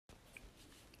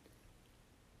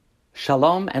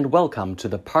Shalom and welcome to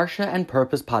the Parsha and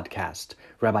Purpose podcast,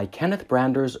 Rabbi Kenneth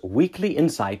Brander's weekly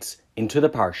insights into the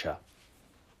Parsha.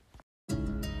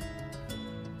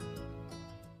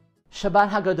 Shabbat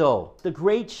Hagadol, the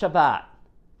great Shabbat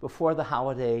before the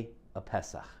holiday of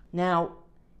Pesach. Now,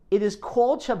 it is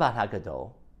called Shabbat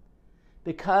Hagadol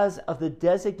because of the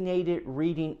designated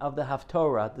reading of the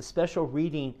Haftorah, the special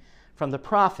reading from the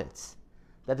prophets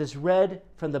that is read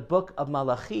from the book of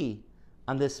Malachi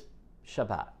on this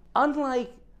Shabbat.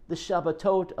 Unlike the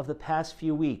Shabbatot of the past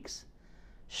few weeks,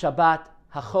 Shabbat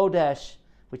HaChodesh,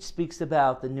 which speaks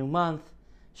about the new month,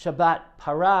 Shabbat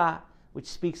Parah, which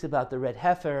speaks about the red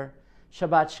heifer,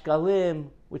 Shabbat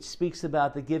Shkalim, which speaks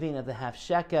about the giving of the half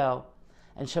shekel,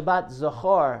 and Shabbat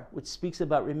Zohar, which speaks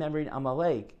about remembering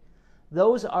Amalek.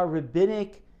 Those are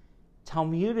rabbinic,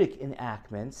 Talmudic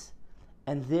enactments,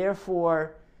 and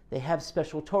therefore they have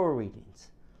special Torah readings.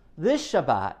 This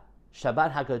Shabbat,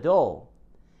 Shabbat Hagadol,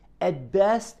 at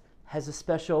best has a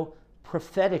special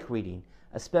prophetic reading,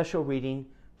 a special reading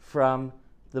from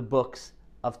the books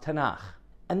of Tanakh.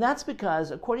 And that's because,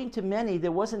 according to many,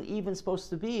 there wasn't even supposed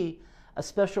to be a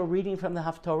special reading from the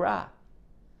Haftorah.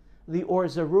 The Or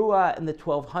Zarua in the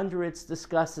 1200s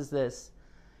discusses this.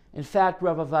 In fact,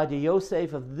 Rav Ovadia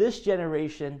Yosef of this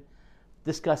generation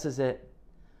discusses it.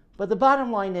 But the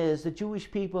bottom line is the Jewish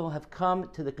people have come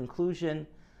to the conclusion,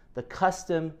 the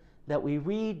custom, that we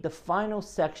read the final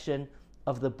section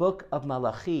of the book of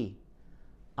Malachi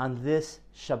on this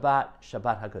Shabbat,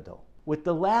 Shabbat Hagadol, with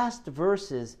the last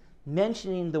verses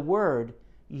mentioning the word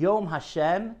Yom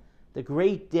Hashem, the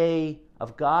great day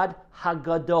of God,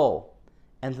 Hagadol,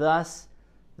 and thus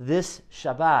this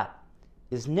Shabbat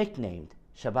is nicknamed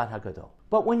Shabbat Hagadol.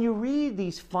 But when you read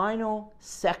these final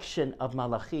section of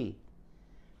Malachi,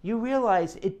 you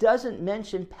realize it doesn't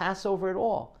mention Passover at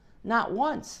all, not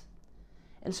once.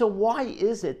 And so why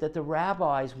is it that the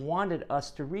rabbis wanted us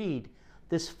to read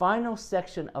this final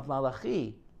section of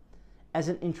Malachi as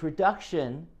an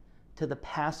introduction to the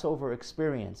Passover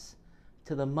experience,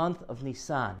 to the month of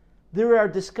Nisan? There are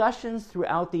discussions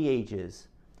throughout the ages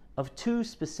of two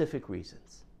specific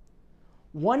reasons.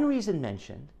 One reason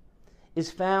mentioned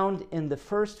is found in the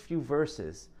first few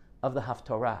verses of the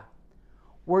Haftorah,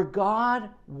 where God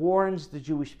warns the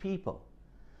Jewish people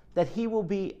that he will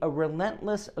be a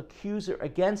relentless accuser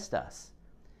against us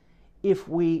if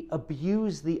we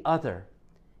abuse the other,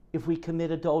 if we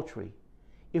commit adultery,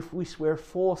 if we swear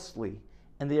falsely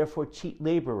and therefore cheat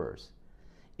laborers,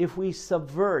 if we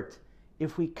subvert,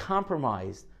 if we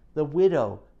compromise the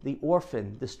widow, the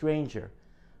orphan, the stranger,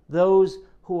 those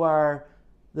who are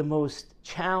the most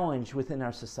challenged within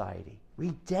our society.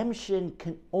 Redemption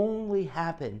can only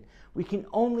happen. We can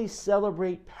only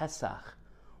celebrate Pesach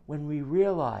when we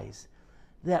realize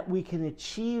that we can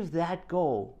achieve that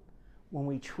goal when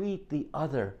we treat the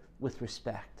other with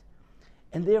respect.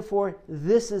 And therefore,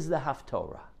 this is the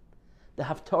Haftorah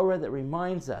that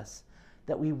reminds us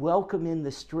that we welcome in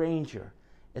the stranger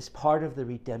as part of the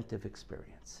redemptive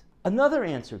experience. Another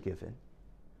answer given,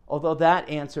 although that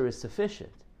answer is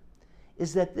sufficient,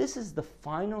 is that this is the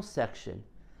final section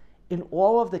in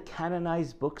all of the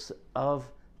canonized books of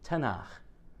Tanakh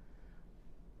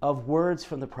of words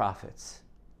from the prophets.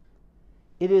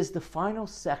 It is the final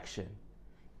section.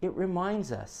 It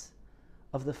reminds us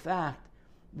of the fact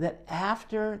that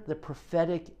after the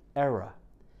prophetic era,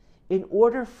 in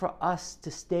order for us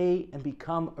to stay and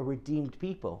become a redeemed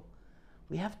people,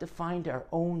 we have to find our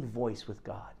own voice with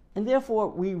God. And therefore,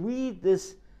 we read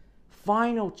this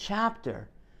final chapter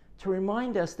to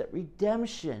remind us that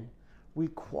redemption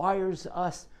requires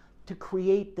us to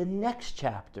create the next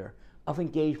chapter of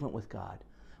engagement with God,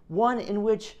 one in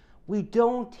which we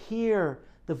don't hear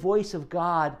the voice of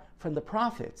God from the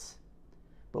prophets,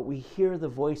 but we hear the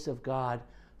voice of God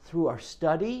through our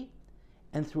study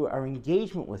and through our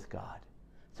engagement with God,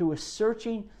 through a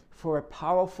searching for a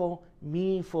powerful,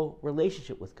 meaningful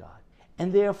relationship with God.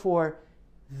 And therefore,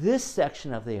 this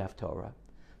section of the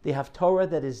Haftorah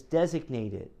that is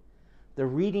designated, the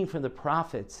reading from the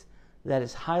prophets that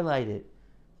is highlighted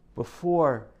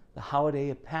before the holiday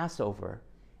of Passover,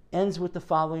 ends with the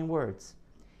following words: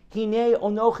 Hinei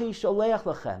onochi sholeach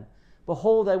lachem,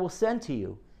 behold, I will send to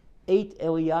you et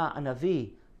Eliah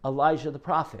Hanavi, Elijah the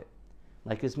prophet,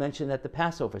 like is mentioned at the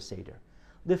Passover Seder.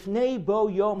 Lifnei bo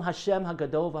yom Hashem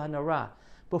hagadol v'hanara,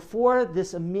 before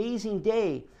this amazing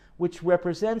day which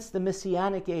represents the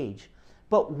Messianic age.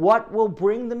 But what will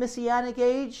bring the Messianic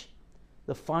age?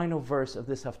 The final verse of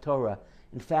this Haftorah,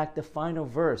 in fact, the final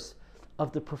verse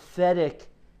of the prophetic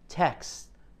text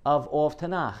of all of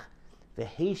Tanakh,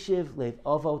 V'heshiv lev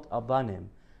avot abanim,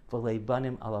 v'lev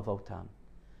banim al avotam.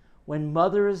 When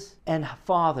mothers and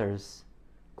fathers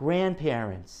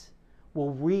grandparents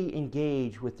will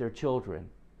re-engage with their children,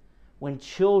 when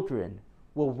children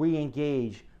will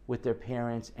re-engage with their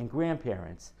parents and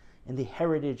grandparents in the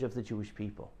heritage of the Jewish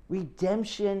people.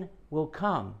 Redemption will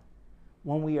come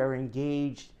when we are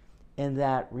engaged in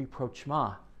that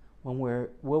rapprochement, when we're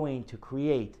willing to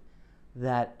create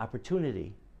that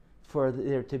opportunity for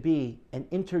there to be an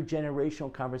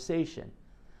intergenerational conversation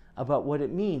about what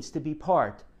it means to be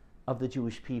part of the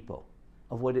Jewish people,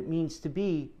 of what it means to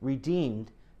be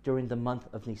redeemed during the month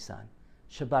of Nisan.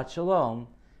 Shabbat Shalom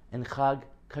and Chag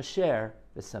Kasher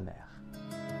V'Sameach.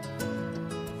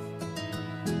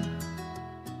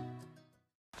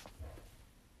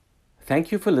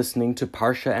 Thank you for listening to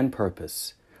Parsha and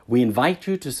Purpose. We invite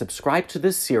you to subscribe to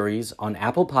this series on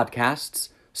Apple Podcasts,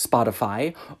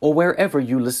 Spotify, or wherever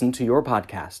you listen to your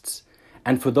podcasts.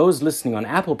 And for those listening on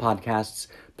Apple Podcasts,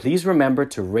 please remember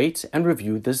to rate and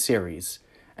review this series.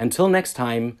 Until next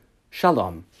time,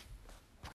 Shalom.